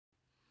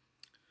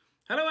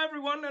Hello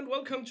everyone and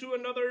welcome to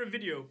another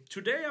video.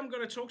 Today I'm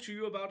going to talk to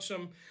you about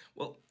some,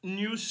 well,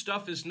 new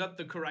stuff is not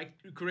the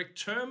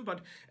correct term,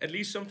 but at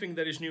least something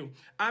that is new.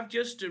 I've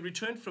just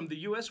returned from the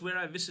US where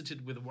I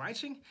visited with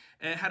Whiting,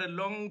 had a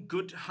long,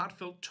 good,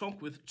 heartfelt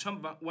talk with Tom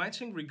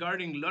Whiting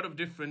regarding a lot of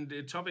different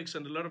topics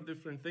and a lot of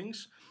different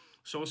things.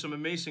 Saw some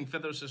amazing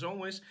feathers as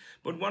always,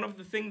 but one of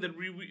the things that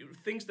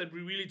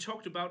we really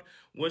talked about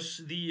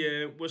was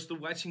the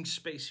Whiting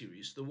Spey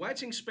series. The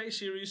Whiting Spey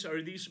series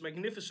are these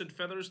magnificent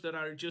feathers that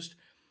are just,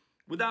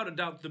 without a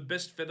doubt, the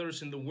best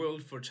feathers in the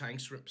world for tying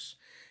shrimps.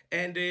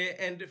 And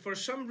for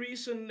some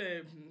reason,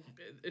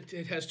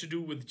 it has to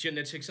do with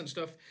genetics and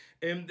stuff.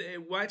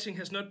 Whiting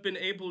has not been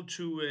able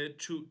to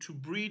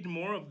breed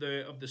more of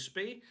the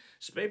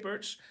spey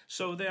birds,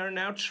 so they are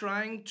now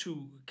trying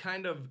to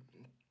kind of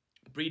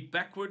breed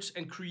backwards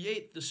and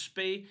create the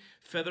spey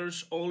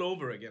feathers all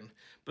over again.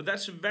 But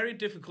that's a very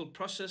difficult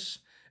process.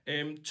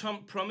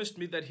 Tom promised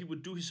me that he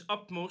would do his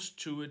utmost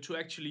to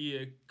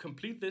actually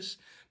complete this,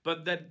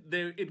 but that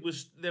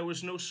there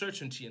was no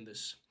certainty in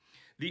this.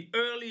 The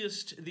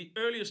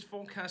earliest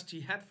forecast he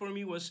had for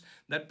me was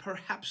that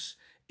perhaps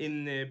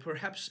in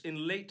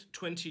late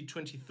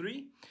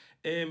 2023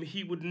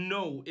 he would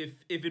know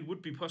if it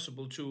would be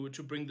possible to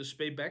bring the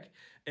spey back,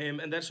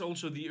 and that's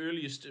also the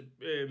earliest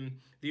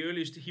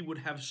he would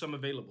have some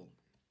available.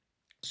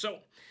 So,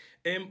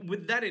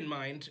 with that in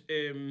mind,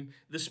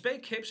 the spey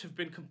capes have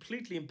been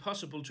completely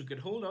impossible to get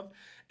hold of,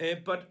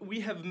 but we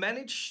have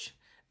managed,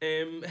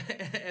 and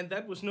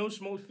that was no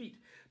small feat,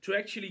 to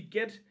actually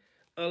get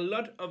a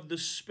lot of the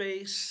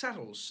spey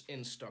saddles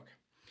in stock.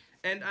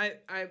 And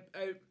I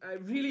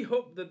really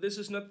hope that this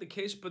is not the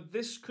case, but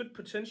this could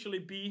potentially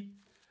be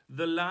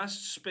the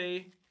last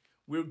spey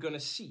we're gonna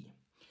see.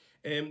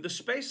 The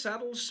spey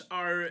saddles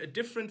are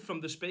different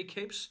from the spey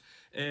capes.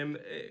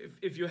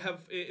 If you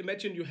have,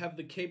 imagine you have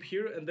the cape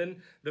here, and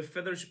then the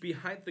feathers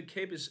behind the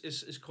cape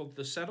is called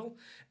the saddle.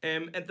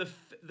 And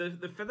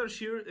the feathers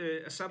here,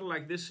 a saddle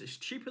like this is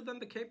cheaper than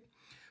the cape.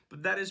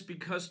 But that is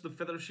because the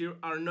feathers here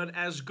are not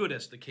as good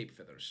as the cape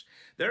feathers.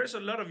 There is a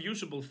lot of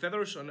usable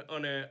feathers on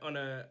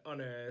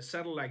a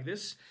saddle like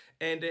this,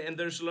 and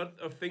there's a lot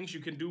of things you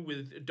can do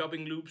with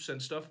dubbing loops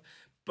and stuff.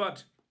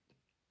 But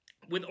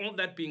with all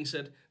that being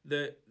said,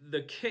 the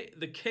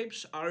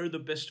capes are the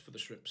best for the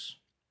shrimps,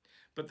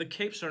 but the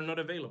capes are not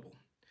available.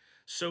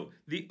 So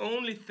the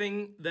only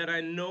thing that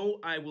I know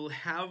I will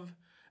have,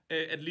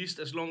 at least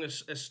as long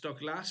as stock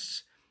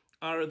lasts,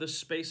 are the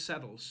spey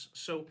saddles.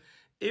 So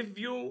if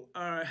you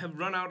have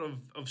run out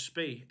of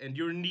spey and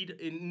you're in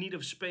need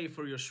of spey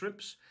for your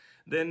shrimps,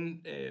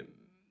 then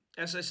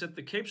as I said,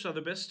 the capes are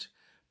the best.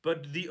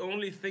 But the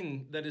only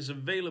thing that is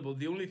available,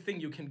 the only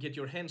thing you can get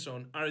your hands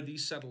on, are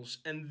these saddles,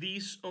 and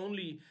these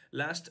only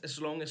last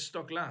as long as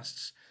stock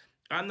lasts.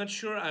 I'm not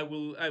sure I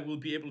will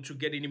be able to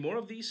get any more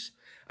of these.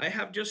 I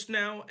have just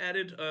now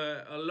added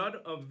a lot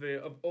of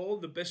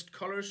all the best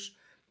colors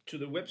to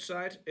the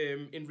website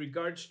in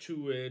regards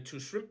to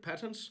shrimp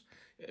patterns.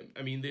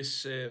 I mean,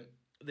 this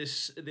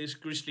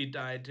Grizzly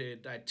dyed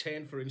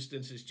tan, for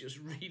instance, is just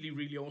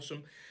really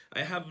awesome.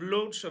 I have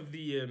loads of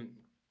the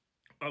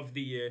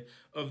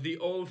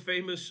all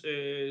famous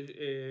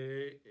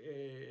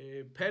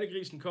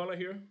pattegrisen color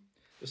here,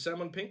 the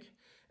salmon pink,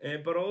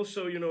 but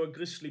also, you know, a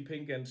grizzly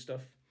pink and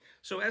stuff.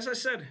 So as I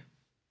said,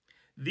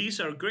 these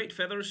are great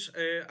feathers.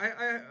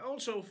 I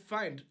also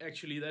find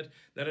actually that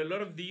a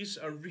lot of these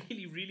are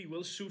really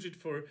well suited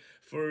for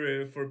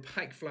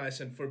pike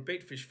flies and for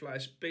baitfish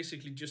flies.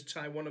 Basically, just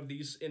tie one of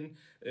these in,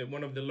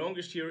 one of the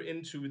longest here,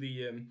 into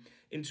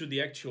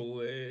the actual,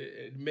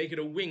 make it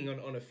a wing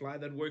on a fly.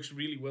 That works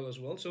really well as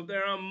well. So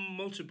there are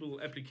multiple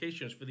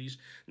applications for these,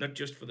 not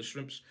just for the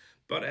shrimps.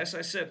 But as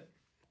I said,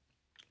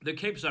 the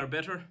capes are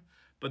better.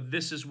 But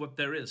this is what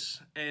there is,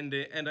 and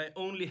I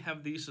only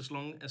have these as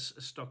long as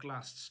stock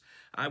lasts.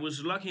 I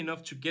was lucky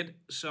enough to get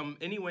some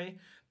anyway,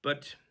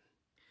 but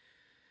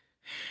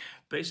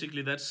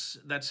basically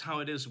that's how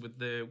it is with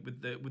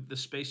the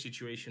spey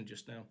situation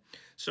just now.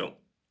 So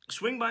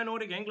swing by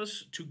Nordic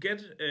Anglers to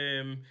get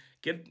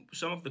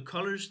some of the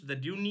colors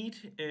that you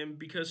need,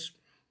 because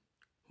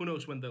who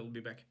knows when they'll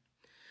be back.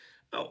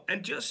 Oh,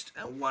 and just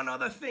one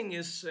other thing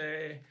is,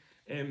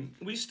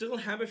 we still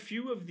have a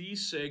few of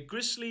these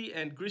Grizzly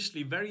and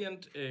Grizzly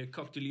variant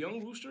Coq de Lion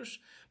roosters,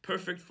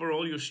 perfect for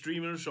all your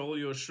streamers, all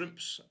your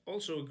shrimps.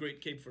 Also a great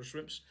cape for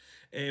shrimps,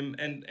 and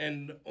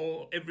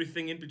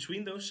everything in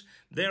between those.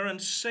 They're on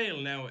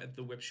sale now at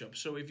the web shop.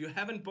 So if you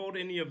haven't bought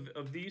any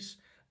of these,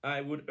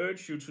 I would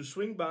urge you to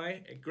swing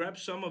by and grab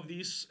some of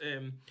these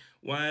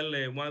while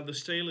the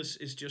sale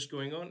is just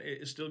going on.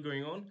 Is still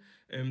going on.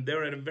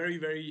 They're at a very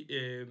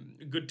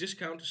good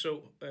discount.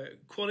 So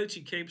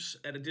quality capes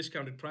at a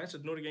discounted price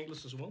at Nordic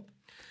Anglers as well.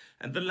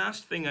 And the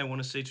last thing I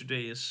want to say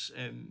today is,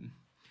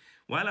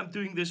 while I'm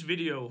doing this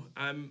video,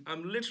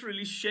 I'm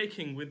literally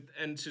shaking with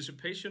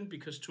anticipation,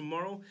 because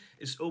tomorrow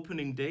is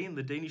opening day in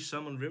the Danish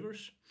salmon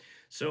rivers.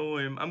 So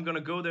I'm gonna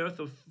go there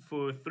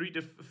for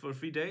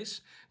 3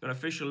 days. Gonna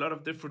fish a lot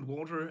of different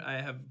water.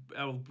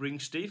 I'll bring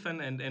Stefan,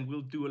 and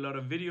we'll do a lot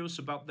of videos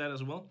about that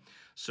as well.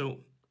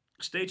 So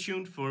stay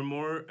tuned for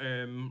more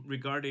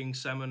regarding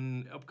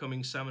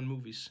upcoming salmon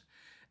movies.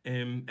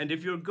 And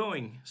if you're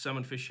going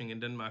salmon fishing in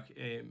Denmark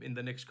in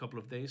the next couple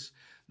of days,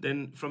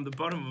 then from the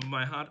bottom of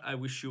my heart, I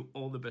wish you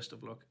all the best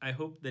of luck. I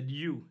hope that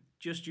you,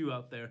 just you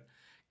out there,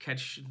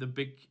 catch the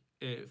big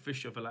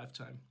fish of a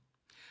lifetime.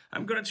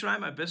 I'm gonna try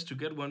my best to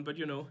get one, but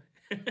you know,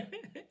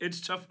 it's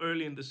tough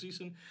early in the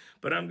season.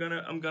 But I'm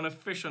gonna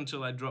fish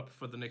until I drop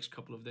for the next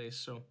couple of days.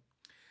 So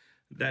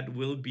that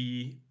will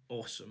be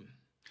awesome.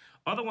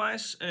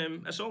 Otherwise,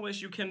 as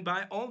always, you can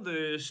buy all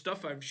the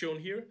stuff I've shown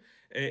here,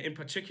 in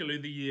particular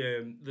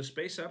the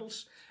space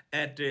saddles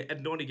at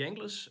Nordic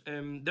Anglers.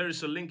 There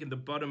is a link in the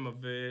bottom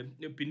of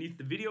beneath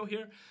the video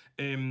here,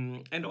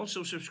 and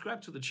also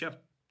subscribe to the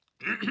chat.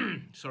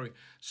 Sorry,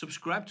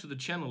 subscribe to the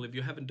channel if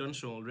you haven't done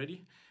so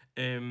already.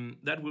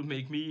 That will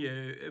make me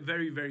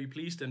very, very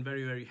pleased and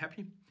very, very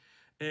happy.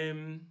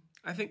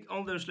 I think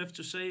all there's left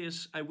to say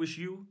is I wish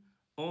you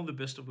all the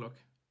best of luck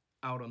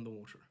out on the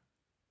water.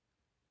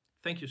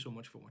 Thank you so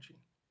much for watching.